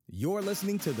You're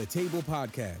listening to The Table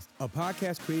Podcast, a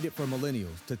podcast created for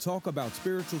millennials to talk about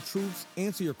spiritual truths,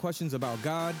 answer your questions about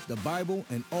God, the Bible,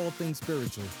 and all things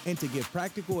spiritual, and to give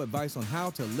practical advice on how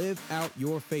to live out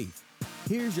your faith.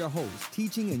 Here's your host,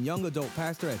 teaching and young adult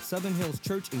pastor at Southern Hills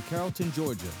Church in Carrollton,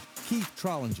 Georgia, Keith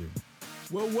Trollinger.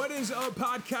 Well, what is up,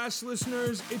 podcast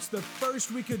listeners? It's the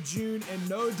first week of June, and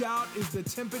no doubt is the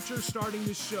temperature starting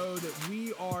to show that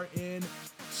we are in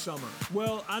summer.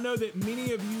 Well, I know that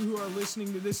many of you who are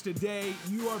listening to this today,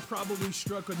 you are probably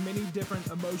struck with many different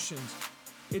emotions.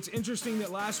 It's interesting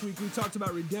that last week we talked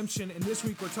about redemption, and this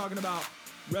week we're talking about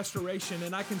restoration.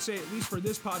 And I can say, at least for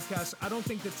this podcast, I don't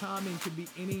think the timing could be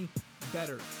any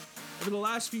better. Over the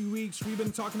last few weeks, we've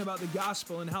been talking about the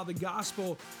gospel and how the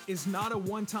gospel is not a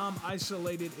one-time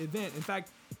isolated event. In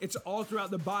fact, it's all throughout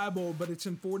the Bible, but it's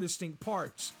in four distinct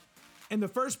parts. In the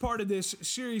first part of this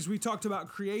series, we talked about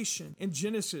creation in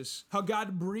Genesis, how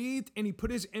God breathed and he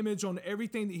put his image on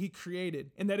everything that he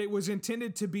created and that it was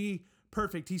intended to be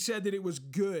perfect. He said that it was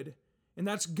good. And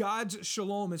that's God's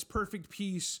shalom, his perfect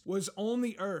peace, was on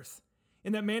the earth.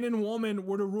 And that man and woman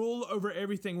were to rule over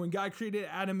everything. When God created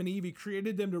Adam and Eve, he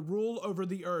created them to rule over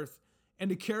the earth and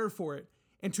to care for it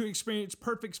and to experience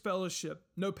perfect fellowship.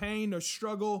 No pain, no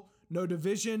struggle, no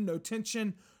division, no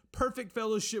tension, perfect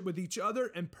fellowship with each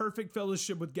other and perfect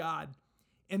fellowship with God.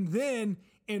 And then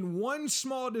in one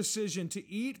small decision to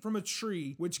eat from a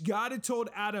tree, which God had told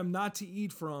Adam not to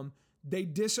eat from, they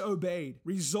disobeyed,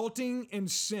 resulting in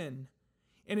sin.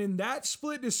 And in that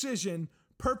split decision,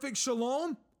 perfect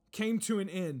shalom came to an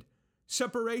end.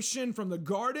 Separation from the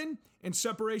garden and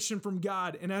separation from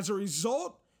God. And as a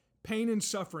result, pain and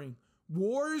suffering.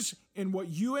 Wars and what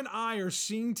you and I are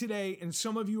seeing today, and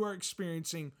some of you are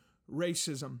experiencing,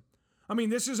 racism. I mean,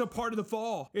 this is a part of the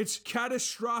fall. It's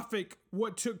catastrophic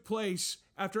what took place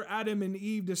after Adam and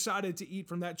Eve decided to eat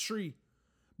from that tree.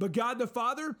 But God the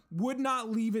Father would not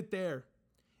leave it there.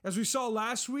 As we saw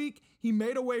last week, he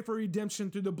made a way for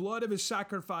redemption through the blood of his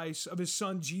sacrifice of his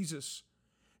son Jesus.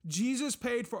 Jesus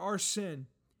paid for our sin.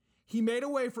 He made a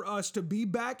way for us to be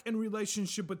back in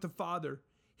relationship with the Father.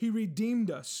 He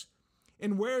redeemed us.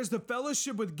 And whereas the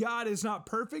fellowship with God is not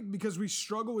perfect because we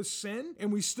struggle with sin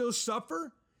and we still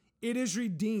suffer, it is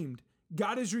redeemed.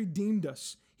 God has redeemed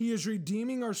us. He is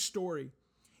redeeming our story.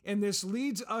 And this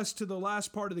leads us to the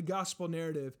last part of the gospel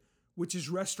narrative, which is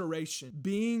restoration,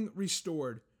 being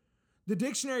restored. The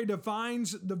dictionary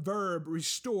defines the verb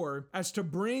restore as to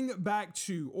bring back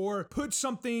to or put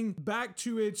something back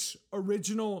to its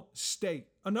original state.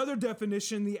 Another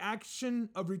definition, the action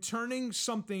of returning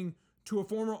something to a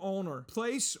former owner,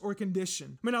 place, or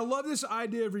condition. I mean, I love this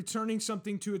idea of returning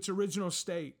something to its original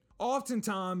state.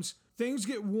 Oftentimes, things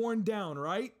get worn down,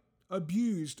 right?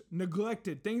 Abused,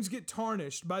 neglected. Things get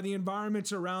tarnished by the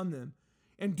environments around them.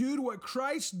 And dude, what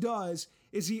Christ does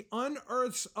is he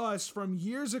unearths us from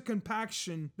years of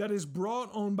compaction that is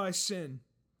brought on by sin.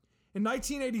 In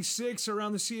 1986,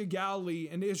 around the Sea of Galilee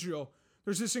in Israel,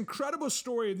 there's this incredible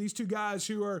story of these two guys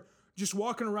who are just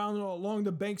walking around along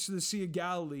the banks of the Sea of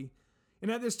Galilee. And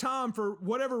at this time, for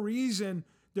whatever reason,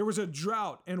 there was a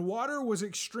drought and water was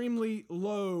extremely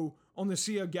low on the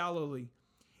Sea of Galilee.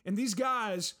 And these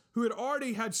guys who had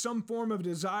already had some form of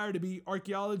desire to be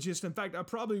archaeologists, in fact, I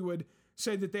probably would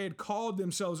say that they had called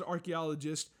themselves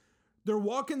archaeologists, they're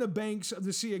walking the banks of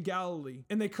the Sea of Galilee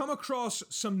and they come across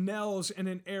some nails in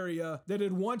an area that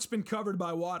had once been covered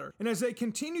by water. And as they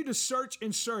continue to search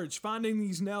and search, finding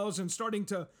these nails and starting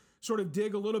to sort of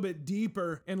dig a little bit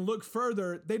deeper and look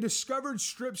further, they discovered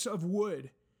strips of wood.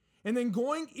 And then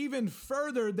going even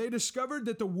further, they discovered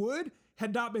that the wood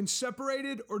had not been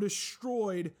separated or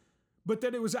destroyed, but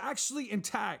that it was actually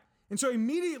intact. And so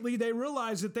immediately they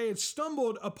realized that they had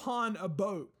stumbled upon a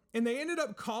boat. And they ended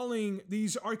up calling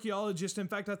these archaeologists, in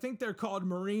fact, I think they're called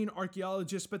marine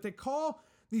archaeologists, but they call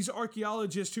these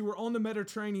archaeologists who were on the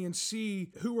Mediterranean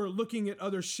Sea, who were looking at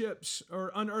other ships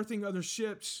or unearthing other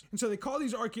ships. And so they call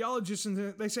these archaeologists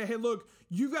and they say, hey, look,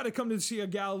 you've got to come to the Sea of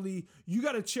Galilee. You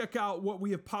got to check out what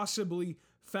we have possibly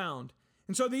found.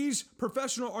 And so these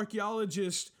professional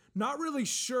archaeologists, not really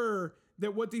sure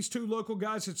that what these two local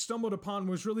guys had stumbled upon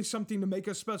was really something to make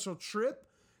a special trip,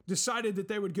 decided that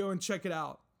they would go and check it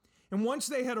out. And once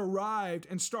they had arrived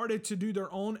and started to do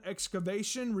their own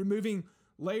excavation, removing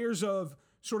layers of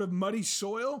sort of muddy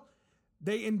soil,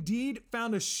 they indeed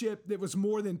found a ship that was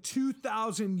more than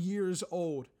 2,000 years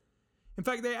old. In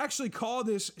fact, they actually call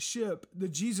this ship the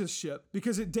Jesus ship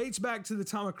because it dates back to the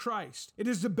time of Christ. It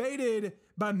is debated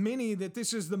by many that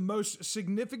this is the most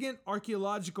significant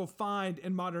archaeological find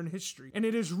in modern history. And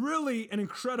it is really an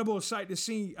incredible sight to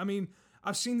see. I mean,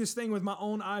 I've seen this thing with my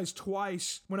own eyes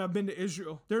twice when I've been to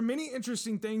Israel. There are many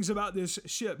interesting things about this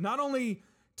ship, not only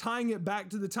tying it back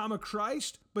to the time of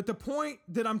Christ, but the point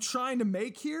that I'm trying to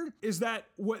make here is that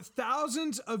what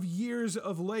thousands of years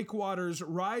of lake waters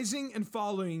rising and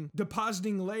falling,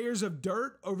 depositing layers of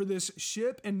dirt over this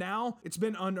ship, and now it's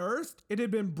been unearthed, it had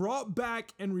been brought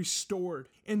back and restored.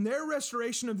 In their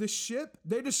restoration of this ship,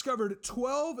 they discovered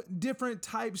 12 different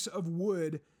types of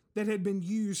wood that had been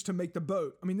used to make the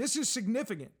boat. I mean, this is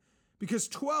significant because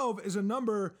 12 is a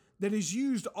number that is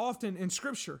used often in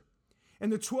Scripture.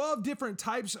 And the 12 different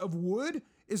types of wood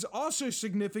is also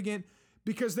significant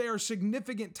because they are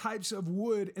significant types of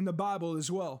wood in the Bible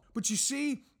as well. But you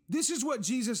see, this is what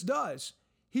Jesus does.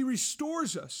 He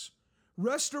restores us.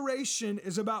 Restoration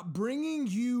is about bringing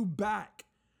you back.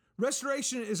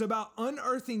 Restoration is about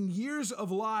unearthing years of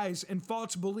lies and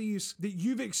false beliefs that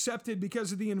you've accepted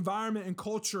because of the environment and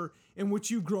culture in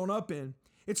which you've grown up in.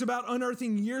 It's about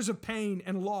unearthing years of pain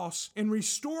and loss and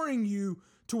restoring you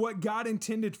to what God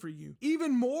intended for you.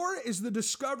 Even more is the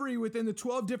discovery within the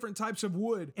 12 different types of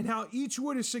wood and how each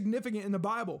wood is significant in the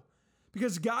Bible.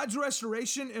 Because God's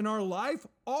restoration in our life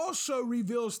also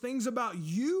reveals things about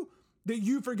you that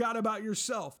you forgot about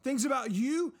yourself. Things about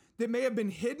you that may have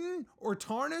been hidden or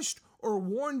tarnished or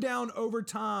worn down over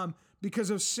time because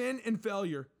of sin and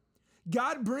failure.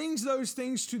 God brings those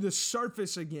things to the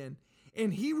surface again,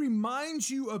 and He reminds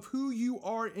you of who you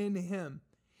are in Him.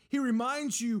 He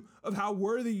reminds you of how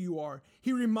worthy you are.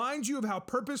 He reminds you of how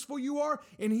purposeful you are,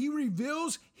 and He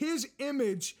reveals His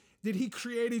image that He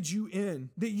created you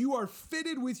in, that you are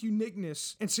fitted with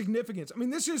uniqueness and significance. I mean,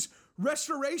 this is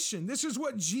restoration. This is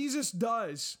what Jesus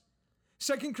does.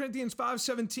 2 Corinthians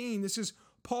 5:17, this is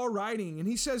Paul writing, and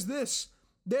he says this,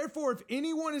 "Therefore, if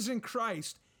anyone is in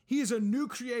Christ, he is a new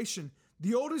creation.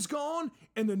 The old is gone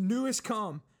and the new has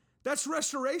come." That's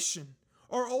restoration.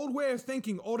 Our old way of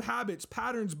thinking, old habits,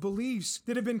 patterns, beliefs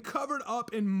that have been covered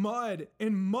up in mud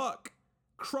and muck.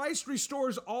 Christ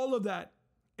restores all of that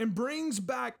and brings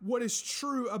back what is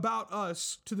true about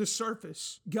us to the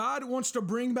surface. God wants to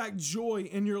bring back joy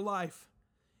in your life.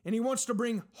 And He wants to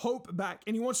bring hope back.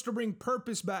 And He wants to bring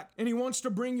purpose back. And He wants to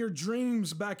bring your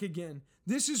dreams back again.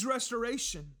 This is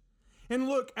restoration. And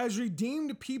look, as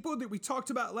redeemed people that we talked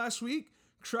about last week,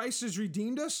 Christ has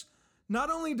redeemed us.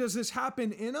 Not only does this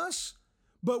happen in us,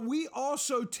 but we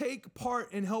also take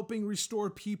part in helping restore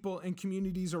people and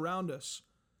communities around us.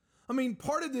 I mean,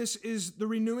 part of this is the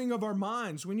renewing of our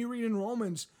minds. When you read in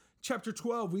Romans chapter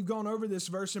 12, we've gone over this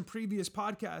verse in previous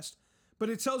podcasts, but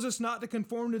it tells us not to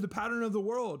conform to the pattern of the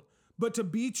world, but to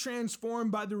be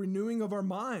transformed by the renewing of our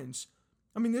minds.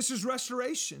 I mean, this is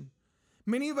restoration.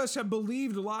 Many of us have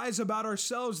believed lies about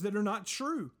ourselves that are not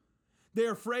true. They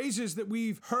are phrases that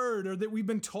we've heard or that we've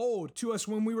been told to us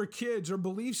when we were kids, or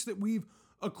beliefs that we've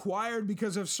acquired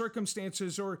because of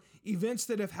circumstances or events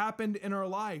that have happened in our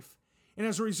life. And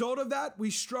as a result of that,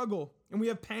 we struggle and we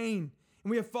have pain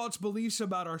and we have false beliefs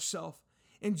about ourselves.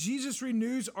 And Jesus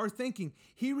renews our thinking.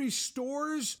 He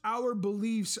restores our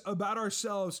beliefs about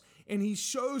ourselves, and He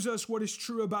shows us what is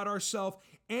true about ourselves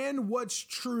and what's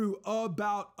true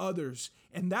about others.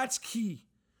 And that's key.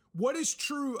 What is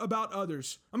true about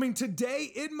others? I mean,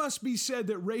 today it must be said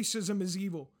that racism is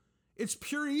evil. It's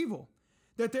pure evil.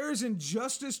 That there is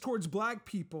injustice towards Black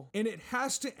people, and it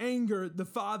has to anger the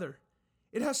Father.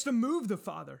 It has to move the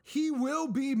Father. He will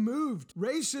be moved.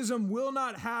 Racism will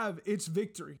not have its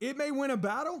victory. It may win a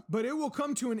battle, but it will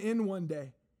come to an end one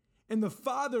day. And the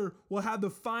Father will have the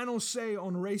final say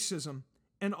on racism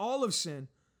and all of sin.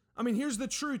 I mean, here's the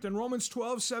truth. In Romans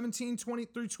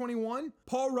 12:17-20-21,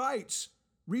 Paul writes,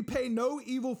 "Repay no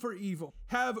evil for evil.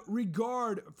 Have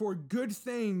regard for good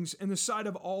things in the sight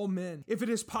of all men. If it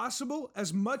is possible,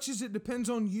 as much as it depends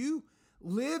on you,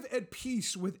 live at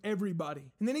peace with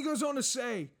everybody." And then he goes on to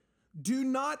say, "Do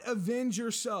not avenge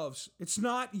yourselves." It's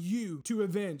not you to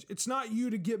avenge. It's not you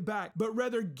to get back, but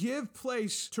rather give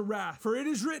place to wrath. For it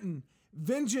is written,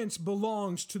 "Vengeance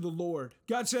belongs to the Lord."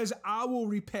 God says, "I will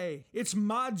repay." It's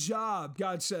my job,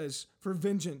 God says, for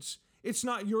vengeance. It's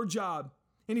not your job.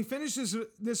 And he finishes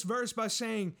this verse by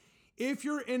saying, "If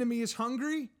your enemy is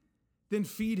hungry, then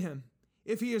feed him.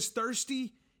 If he is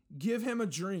thirsty, give him a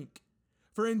drink.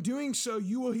 For in doing so,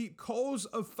 you will heap coals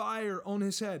of fire on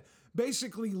his head,"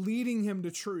 basically leading him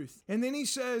to truth. And then he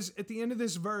says at the end of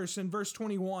this verse, in verse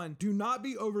 21, "Do not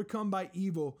be overcome by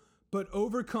evil, but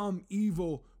overcome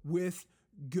evil with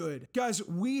good." Guys,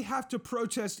 we have to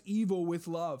protest evil with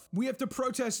love. We have to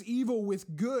protest evil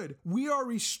with good. We are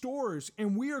restorers,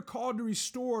 and we are called to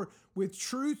restore with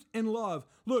truth and love.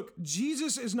 Look,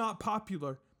 Jesus is not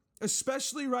popular,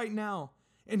 especially right now,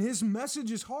 and His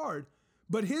message is hard.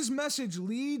 But his message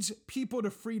leads people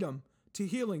to freedom, to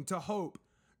healing, to hope.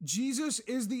 Jesus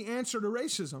is the answer to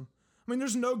racism. I mean,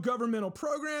 there's no governmental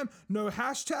program, no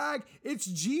hashtag. It's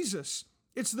Jesus.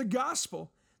 It's the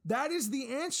gospel. That is the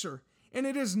answer. And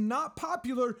it is not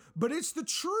popular, but it's the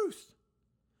truth.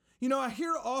 You know, I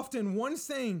hear often one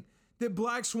thing that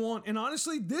blacks want, and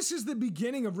honestly, this is the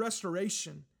beginning of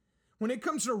restoration. When it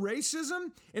comes to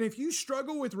racism, and if you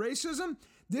struggle with racism,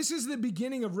 this is the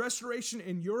beginning of restoration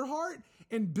in your heart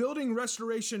and building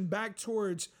restoration back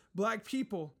towards black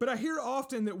people. But I hear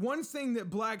often that one thing that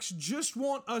blacks just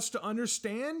want us to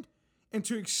understand and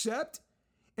to accept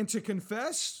and to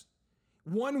confess,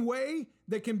 one way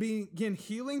that can begin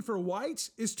healing for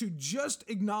whites is to just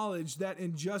acknowledge that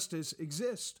injustice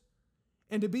exists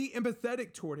and to be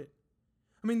empathetic toward it.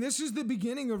 I mean, this is the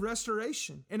beginning of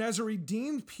restoration. And as a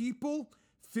redeemed people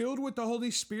filled with the Holy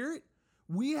Spirit,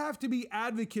 we have to be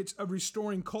advocates of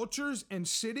restoring cultures and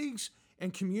cities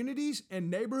and communities and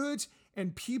neighborhoods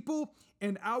and people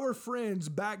and our friends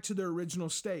back to their original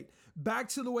state, back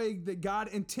to the way that God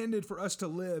intended for us to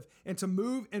live and to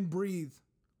move and breathe.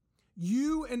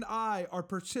 You and I are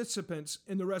participants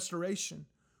in the restoration.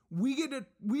 We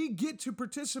get to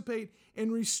participate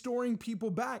in restoring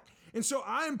people back. And so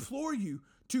I implore you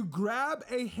to grab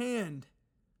a hand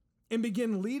and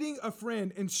begin leading a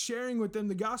friend and sharing with them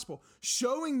the gospel,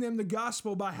 showing them the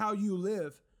gospel by how you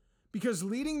live. Because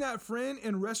leading that friend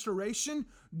in restoration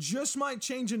just might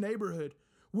change a neighborhood,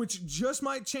 which just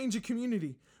might change a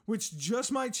community, which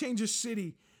just might change a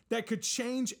city, that could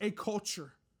change a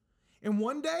culture. And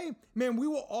one day, man, we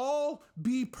will all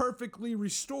be perfectly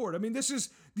restored. I mean, this is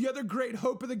the other great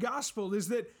hope of the gospel, is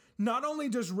that not only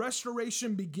does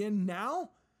restoration begin now,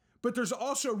 but there's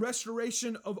also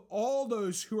restoration of all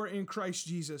those who are in Christ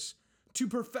Jesus to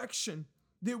perfection,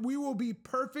 that we will be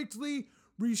perfectly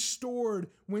restored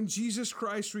when Jesus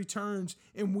Christ returns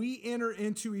and we enter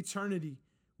into eternity.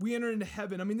 We enter into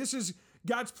heaven. I mean, this is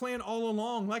God's plan all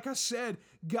along. Like I said,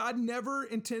 God never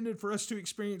intended for us to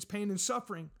experience pain and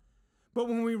suffering. But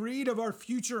when we read of our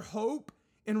future hope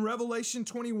in Revelation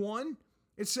 21,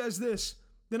 it says this,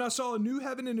 "Then I saw a new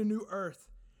heaven and a new earth.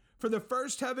 For the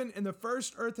first heaven and the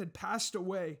first earth had passed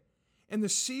away, and the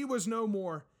sea was no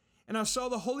more. And I saw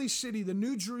the holy city, the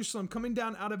new Jerusalem, coming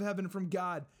down out of heaven from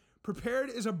God, prepared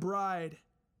as a bride,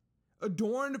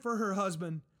 adorned for her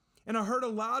husband. And I heard a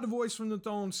loud voice from the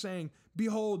throne saying,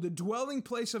 'Behold, the dwelling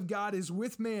place of God is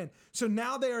with man.'" So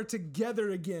now they are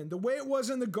together again, the way it was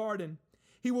in the garden.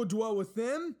 "He will dwell with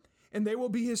them, and they will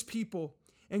be his people.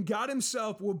 And God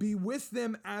himself will be with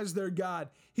them as their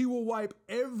God. He will wipe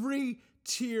every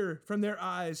tear from their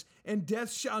eyes, and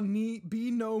death shall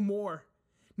be no more.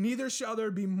 Neither shall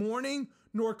there be mourning,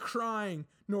 nor crying,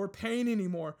 nor pain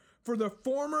anymore. For the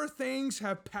former things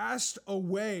have passed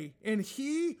away." And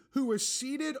he who was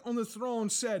seated on the throne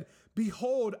said,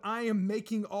 "Behold, I am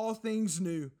making all things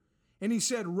new." And he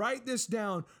said, "Write this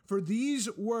down, for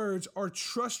these words are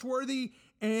trustworthy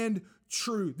and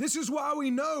true." This is why we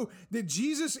know that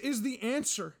Jesus is the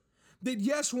answer. That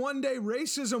yes, one day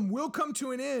racism will come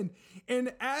to an end.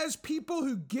 And as people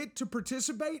who get to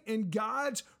participate in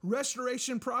God's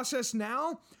restoration process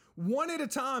now, one at a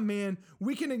time, man,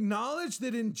 we can acknowledge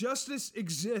that injustice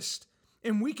exists.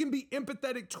 And we can be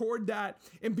empathetic toward that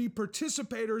and be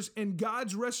participators in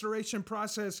God's restoration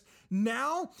process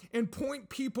now and point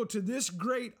people to this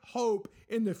great hope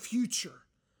in the future.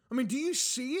 I mean, do you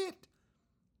see it?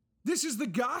 This is the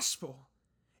gospel.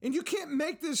 And you can't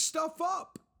make this stuff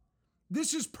up.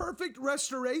 This is perfect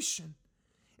restoration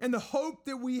and the hope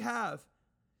that we have.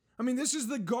 I mean, this is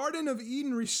the Garden of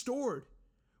Eden restored,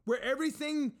 where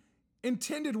everything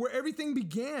intended, where everything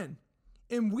began.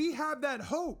 And we have that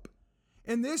hope.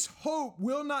 And this hope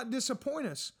will not disappoint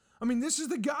us. I mean, this is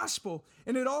the gospel.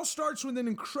 And it all starts with an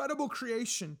incredible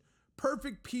creation,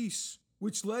 perfect peace,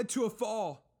 which led to a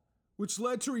fall, which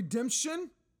led to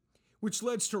redemption, which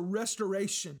leads to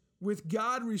restoration, with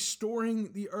God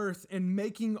restoring the earth and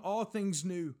making all things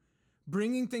new,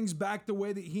 bringing things back the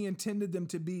way that he intended them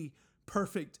to be,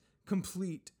 perfect,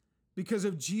 complete. Because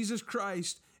of Jesus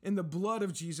Christ and the blood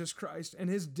of Jesus Christ and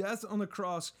his death on the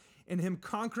cross and him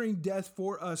conquering death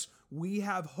for us, we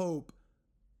have hope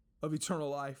of eternal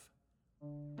life.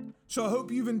 So I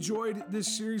hope you've enjoyed this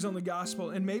series on the gospel,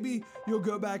 and maybe you'll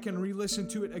go back and re-listen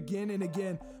to it again and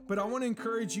again. But I want to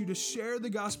encourage you to share the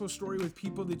gospel story with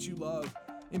people that you love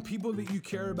and people that you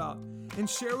care about, and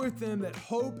share with them that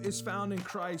hope is found in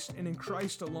Christ and in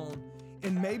Christ alone.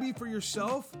 And maybe for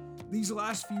yourself, these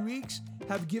last few weeks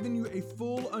have given you a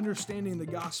full understanding of the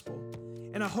gospel.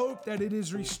 And I hope that it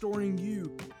is restoring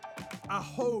you. I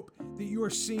hope that you are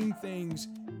seeing things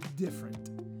different.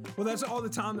 Well, that's all the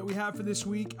time that we have for this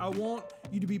week. I want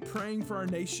you to be praying for our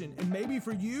nation. And maybe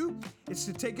for you, it's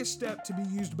to take a step to be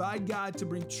used by God to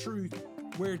bring truth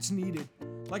where it's needed.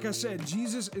 Like I said,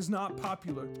 Jesus is not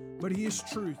popular, but he is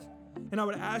truth. And I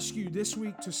would ask you this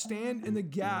week to stand in the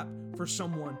gap for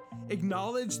someone.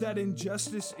 Acknowledge that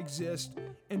injustice exists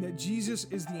and that Jesus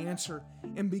is the answer,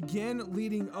 and begin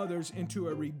leading others into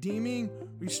a redeeming,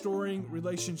 restoring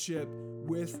relationship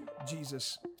with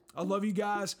Jesus. I love you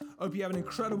guys. I hope you have an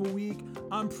incredible week.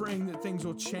 I'm praying that things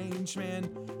will change, man,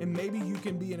 and maybe you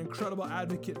can be an incredible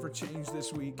advocate for change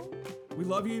this week. We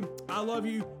love you. I love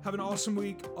you. Have an awesome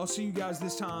week. I'll see you guys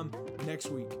this time next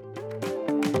week.